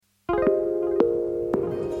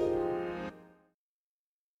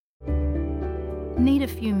need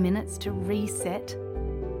a few minutes to reset?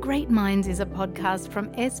 Great Minds is a podcast from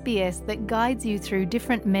SBS that guides you through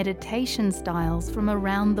different meditation styles from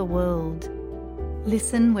around the world.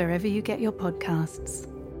 Listen wherever you get your podcasts.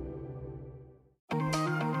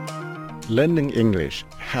 Learning English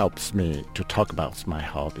helps me to talk about my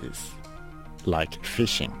hobbies, like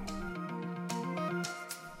fishing.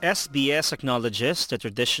 SBS acknowledges the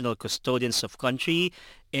traditional custodians of country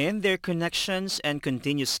and their connections and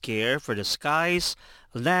continuous care for the skies,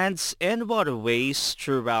 lands, and waterways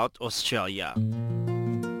throughout Australia.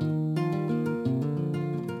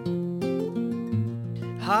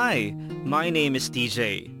 Hi, my name is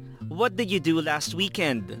DJ. What did you do last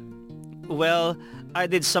weekend? Well, I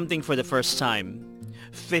did something for the first time.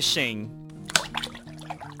 Fishing.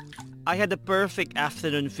 I had a perfect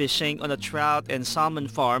afternoon fishing on a trout and salmon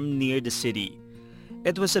farm near the city.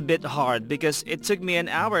 It was a bit hard because it took me an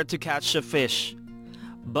hour to catch a fish.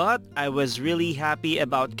 But I was really happy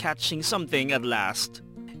about catching something at last.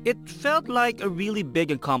 It felt like a really big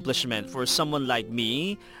accomplishment for someone like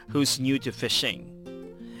me who's new to fishing.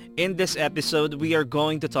 In this episode, we are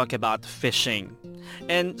going to talk about fishing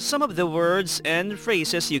and some of the words and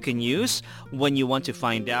phrases you can use when you want to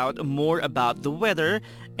find out more about the weather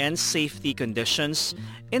and safety conditions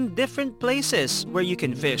in different places where you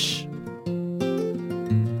can fish.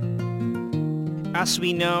 As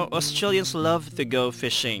we know, Australians love to go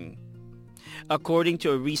fishing. According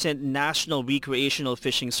to a recent National Recreational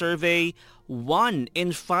Fishing Survey, 1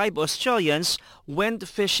 in 5 Australians went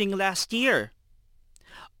fishing last year.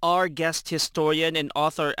 Our guest historian and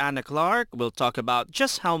author Anna Clark will talk about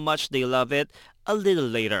just how much they love it a little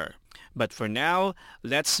later. But for now,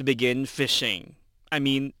 let's begin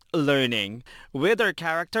learning, with our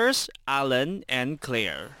characters, Alan and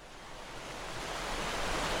Claire.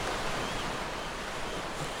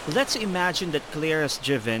 Let's imagine that Claire has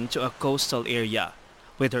driven to a coastal area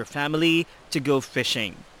with her family to go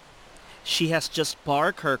fishing. She has just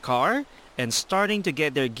parked her car and starting to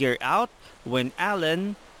get their gear out when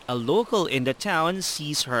Alan, a local in the town,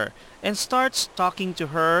 sees her and starts talking to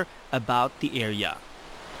her about the area.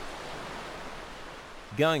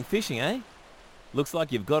 Going fishing, eh? Looks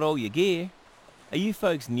like you've got all your gear. Are you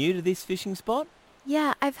folks new to this fishing spot?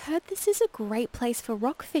 Yeah, I've heard this is a great place for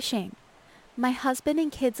rock fishing. My husband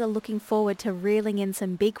and kids are looking forward to reeling in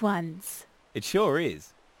some big ones. It sure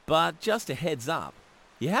is. But just a heads up,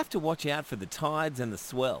 you have to watch out for the tides and the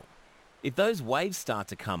swell. If those waves start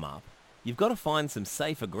to come up, you've got to find some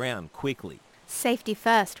safer ground quickly. Safety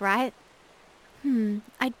first, right?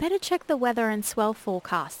 I'd better check the weather and swell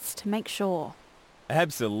forecasts to make sure.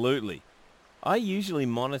 Absolutely. I usually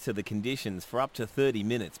monitor the conditions for up to 30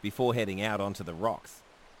 minutes before heading out onto the rocks.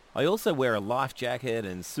 I also wear a life jacket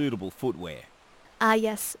and suitable footwear.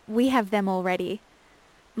 Yes, we have them already.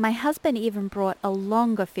 My husband even brought a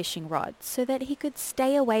longer fishing rod so that he could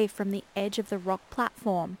stay away from the edge of the rock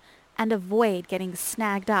platform and avoid getting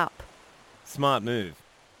snagged up. Smart move.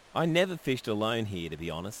 I never fished alone here, to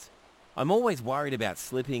be honest. I'm always worried about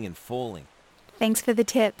slipping and falling. Thanks for the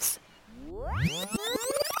tips.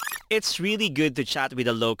 It's really good to chat with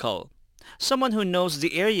a local, someone who knows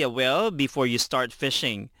the area well before you start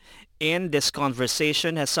fishing. And this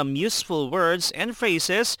conversation has some useful words and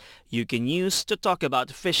phrases you can use to talk about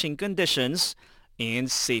fishing conditions and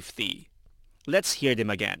safety. Let's hear them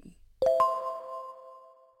again.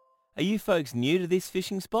 Are you folks new to this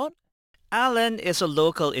fishing spot? Alan is a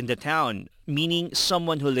local in the town, meaning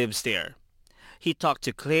someone who lives there. He talked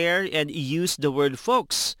to Claire and used the word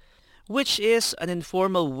folks, which is an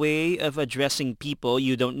informal way of addressing people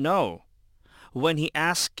you don't know. When he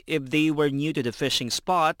asked if they were new to the fishing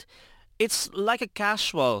spot, it's like a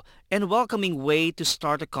casual and welcoming way to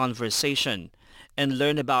start a conversation and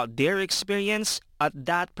learn about their experience at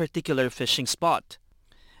that particular fishing spot.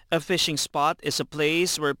 A fishing spot is a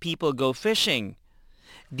place where people go fishing.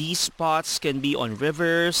 These spots can be on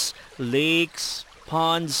rivers, lakes,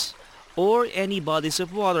 ponds, or any bodies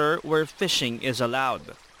of water where fishing is allowed.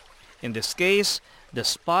 In this case, the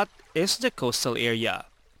spot is the coastal area.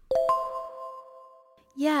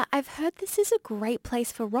 Yeah, I've heard this is a great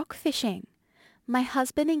place for rock fishing. My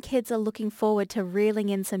husband and kids are looking forward to reeling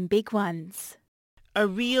in some big ones. A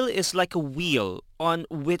reel is like a wheel on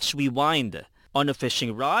which we wind. On a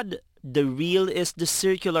fishing rod, the reel is the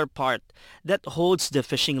circular part that holds the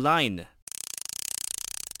fishing line.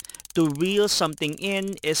 To reel something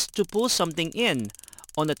in is to pull something in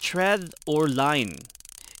on a thread or line.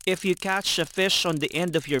 If you catch a fish on the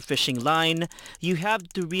end of your fishing line, you have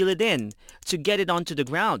to reel it in to get it onto the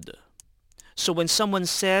ground. So when someone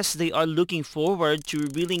says they are looking forward to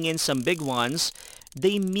reeling in some big ones,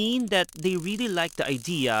 They mean that they really like the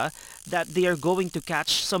idea that they are going to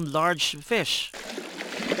catch some large fish.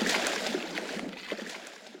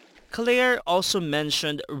 Claire also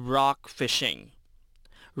mentioned rock fishing.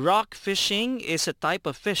 Rock fishing is a type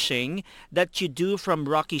of fishing that you do from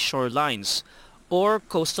rocky shorelines or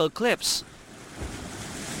coastal cliffs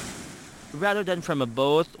rather than from a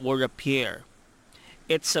boat or a pier.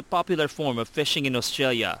 It's a popular form of fishing in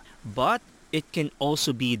Australia, but it can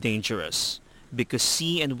also be dangerous because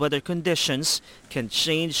sea and weather conditions can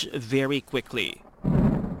change very quickly.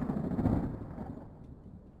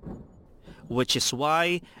 Which is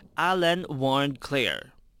why Alan warned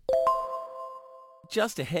Claire.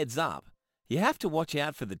 Just a heads up, you have to watch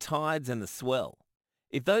out for the tides and the swell.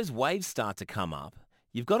 If those waves start to come up,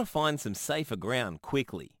 you've got to find some safer ground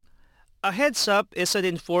quickly. A heads up is an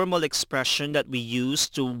informal expression that we use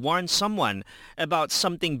to warn someone about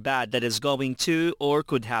something bad that is going to or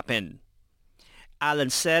could happen.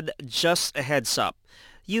 Alan said, just a heads up.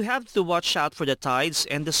 You have to watch out for the tides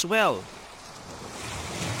and the swell.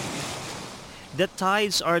 The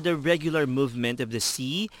tides are the regular movement of the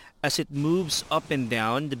sea as it moves up and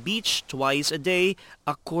down the beach twice a day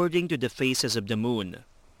according to the phases of the moon.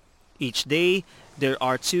 Each day, there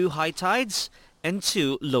are 2 high tides and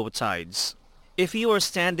 2 low tides. If you are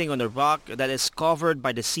standing on a rock that is covered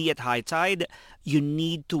by the sea at high tide, you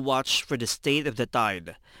need to watch for the state of the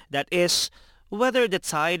tide. That is, whether the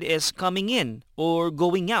tide is coming in or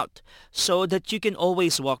going out, so that you can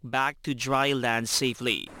always walk back to dry land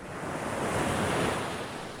safely.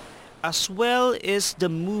 A swell is the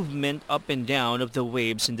movement up and down of the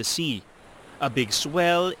waves in the sea. A big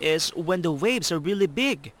swell is when the waves are really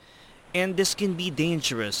big, and this can be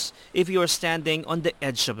dangerous if you are standing on the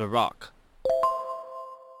edge of a rock.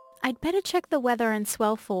 I'd better check the weather and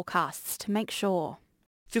swell forecasts to make sure.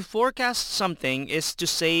 To forecast something is to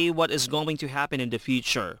say what is going to happen in the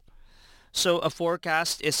future. So a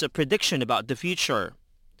forecast is a prediction about the future.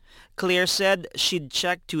 Claire said she'd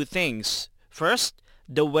check 2 things. First,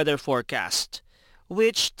 the weather forecast,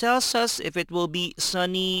 which tells us if it will be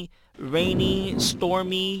sunny, rainy,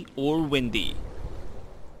 stormy, or windy.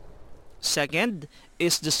 Second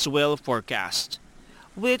is the swell forecast,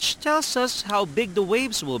 which tells us how big the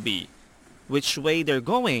waves will be, which way they're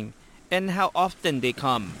going, and how often they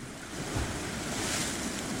come.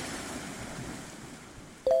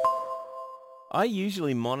 I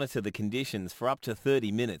usually monitor the conditions for up to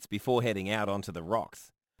 30 minutes before heading out onto the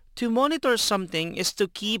rocks. To monitor something is to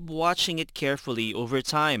keep watching it carefully over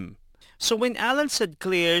time. So when Alan said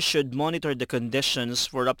Claire should monitor the conditions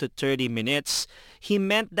for up to 30 minutes, he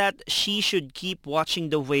meant that she should keep watching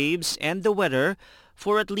the waves and the weather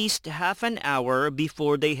for at least half an hour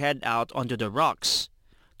before they head out onto the rocks.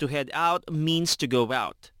 To head out means to go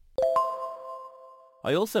out.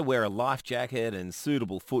 I also wear a life jacket and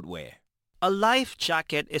suitable footwear. A life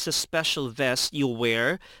jacket is a special vest you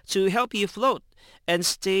wear to help you float and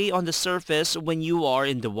stay on the surface when you are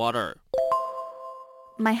in the water.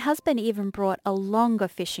 My husband even brought a longer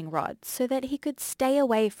fishing rod so that he could stay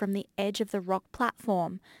away from the edge of the rock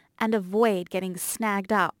platform and avoid getting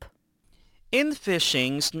snagged up. In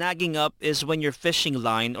fishing, snagging up is when your fishing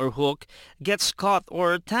line or hook gets caught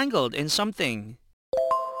or tangled in something.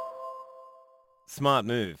 Smart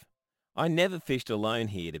move. I never fished alone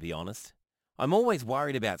here, to be honest. I'm always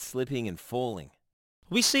worried about slipping and falling.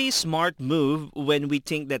 We say smart move when we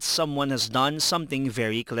think that someone has done something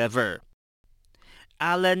very clever.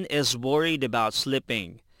 Alan is worried about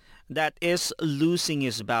slipping. That is, losing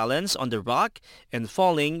his balance on the rock and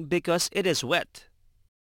falling because it is wet.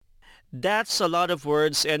 That's a lot of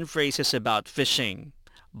words and phrases about fishing,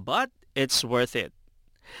 but it's worth it.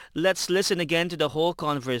 Let's listen again to the whole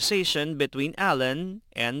conversation between Alan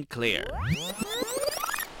and Claire.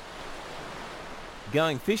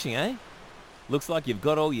 Going fishing, eh? Looks like you've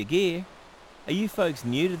got all your gear. Are you folks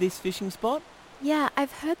new to this fishing spot? Yeah,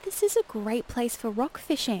 I've heard this is a great place for rock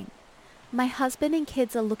fishing. My husband and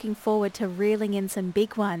kids are looking forward to reeling in some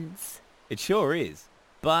big ones. It sure is.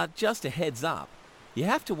 But just a heads up, you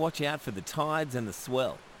have to watch out for the tides and the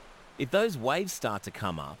swell. If those waves start to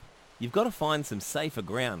come up, you've got to find some safer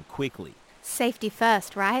ground quickly. Safety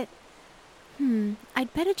first, right?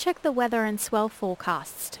 I'd better check the weather and swell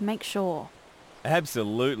forecasts to make sure.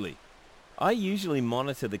 Absolutely. I usually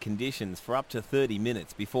monitor the conditions for up to 30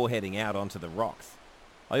 minutes before heading out onto the rocks.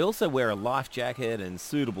 I also wear a life jacket and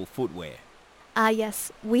suitable footwear.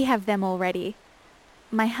 Yes, we have them already.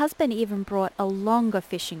 My husband even brought a longer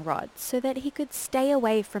fishing rod so that he could stay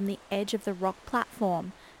away from the edge of the rock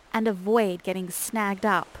platform and avoid getting snagged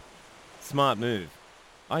up. Smart move.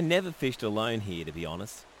 I never fished alone here, to be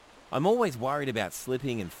honest. I'm always worried about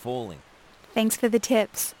slipping and falling. Thanks for the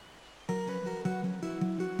tips.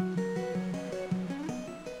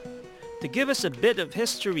 To give us a bit of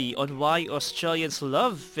history on why Australians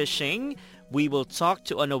love fishing, we will talk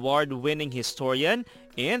to an award-winning historian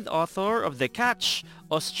and author of The Catch,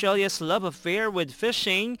 Australia's Love Affair with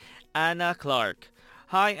Fishing, Anna Clark.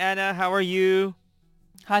 Hi Anna, how are you?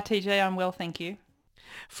 Hi TJ, I'm well, thank you.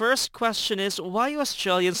 First question is, why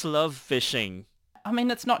Australians love fishing? I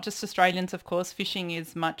mean, it's not just Australians, of course. Fishing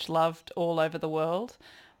is much loved all over the world.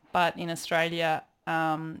 But in Australia,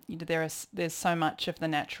 there's so much of the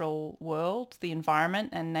natural world, the environment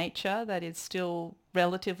and nature that is still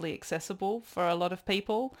relatively accessible for a lot of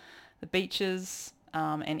people. The beaches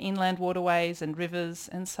and inland waterways and rivers.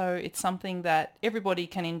 And so it's something that everybody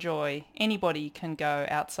can enjoy. Anybody can go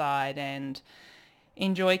outside and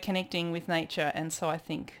enjoy connecting with nature. And so I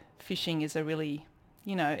think fishing is a really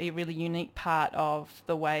unique part of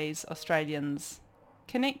the ways Australians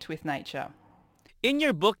connect with nature. In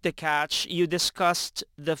your book, The Catch, you discussed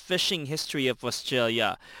the fishing history of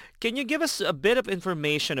Australia. Can you give us a bit of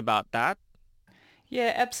information about that?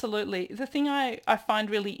 Yeah, absolutely. The thing I find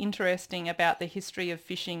really interesting about the history of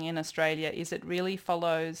fishing in Australia is it really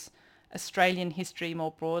follows Australian history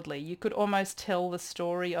more broadly. You could almost tell the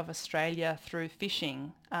story of Australia through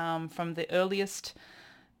fishing, from the earliest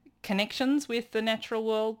connections with the natural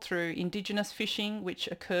world through indigenous fishing, which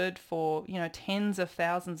occurred for tens of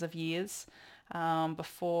thousands of years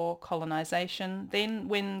before colonisation. Then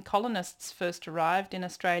when colonists first arrived in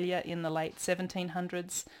Australia in the late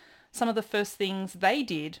 1700s, some of the first things they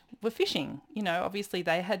did were fishing. Obviously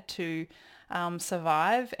they had to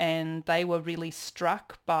survive, and they were really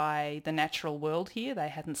struck by the natural world here. They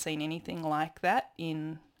hadn't seen anything like that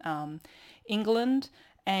in England,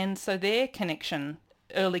 and so their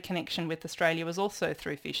early connection with Australia was also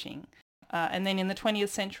through fishing. And then in the 20th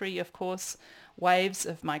century, of course, waves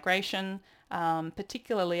of migration,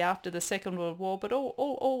 particularly after the Second World War, but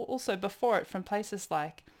also before it, from places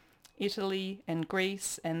like Italy and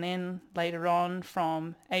Greece, and then later on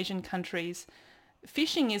from Asian countries.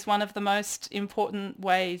 Fishing is one of the most important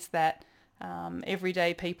ways that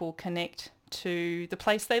everyday people connect to the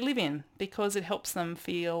place they live in, because it helps them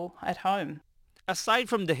feel at home. Aside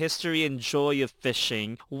from the history and joy of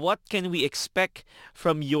fishing, what can we expect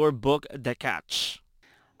from your book, The Catch?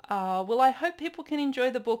 Well, I hope people can enjoy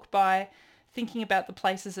the book by thinking about the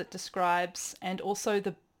places it describes, and also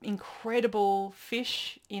the incredible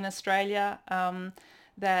fish in Australia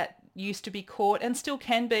that used to be caught and still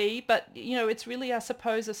can be. But, it's really, I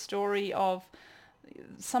suppose, a story of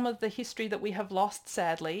some of the history that we have lost,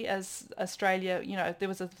 sadly, as Australia.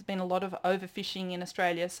 There's been a lot of overfishing in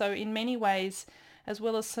Australia. So in many ways, as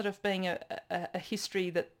well as sort of being a history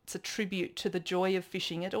that's a tribute to the joy of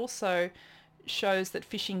fishing, it also shows that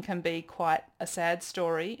fishing can be quite a sad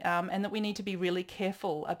story, and that we need to be really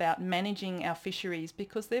careful about managing our fisheries,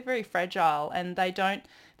 because they're very fragile, and they're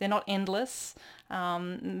not endless.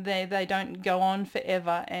 They don't go on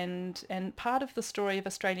forever, and part of the story of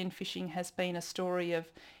Australian fishing has been a story of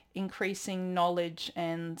increasing knowledge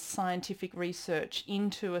and scientific research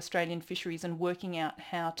into Australian fisheries and working out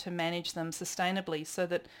how to manage them sustainably, so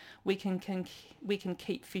that we can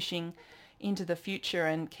keep fishing into the future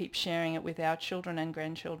and keep sharing it with our children and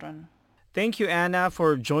grandchildren. Thank you, Anna,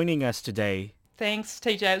 for joining us today. Thanks,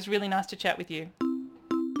 TJ. It was really nice to chat with you.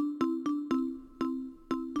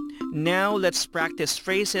 Now let's practice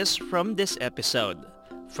phrases from this episode.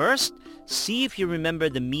 First, see if you remember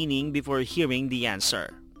the meaning before hearing the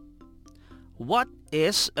answer. What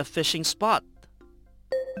is a fishing spot?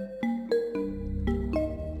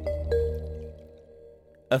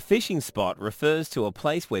 A fishing spot refers to a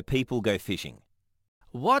place where people go fishing.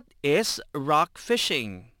 What is rock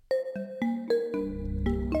fishing?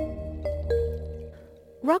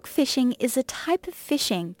 Rock fishing is a type of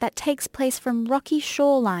fishing that takes place from rocky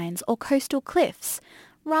shorelines or coastal cliffs,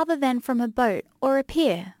 rather than from a boat or a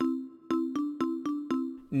pier.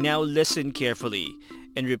 Now listen carefully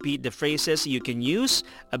and repeat the phrases you can use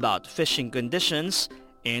about fishing conditions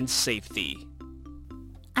and safety.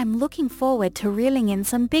 I'm looking forward to reeling in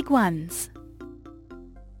some big ones.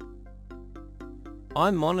 I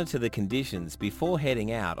monitor the conditions before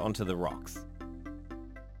heading out onto the rocks.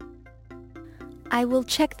 I will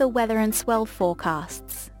check the weather and swell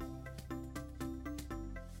forecasts.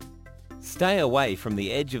 Stay away from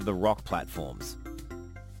the edge of the rock platforms.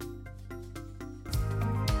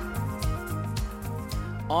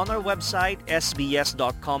 On our website,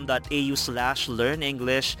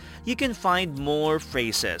 sbs.com.au/learnenglish, you can find more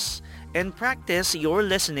phrases and practice your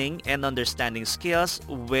listening and understanding skills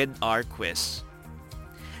with our quiz.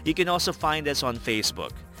 You can also find us on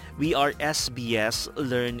Facebook. We are SBS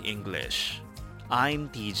Learn English. I'm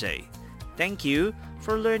TJ. Thank you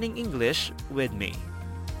for learning English with me.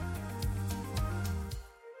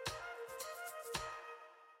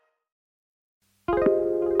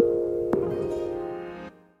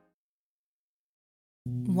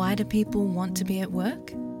 Why do people want to be at work?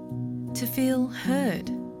 To feel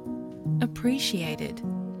heard, appreciated,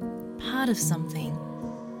 part of something,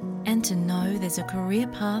 and to know there's a career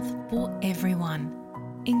path for everyone.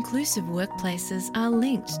 Inclusive workplaces are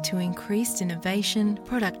linked to increased innovation,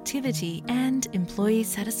 productivity, and employee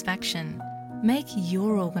satisfaction. Make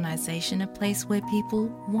your organisation a place where people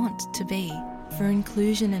want to be. For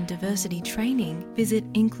inclusion and diversity training, visit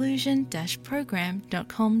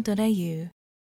inclusion-program.com.au.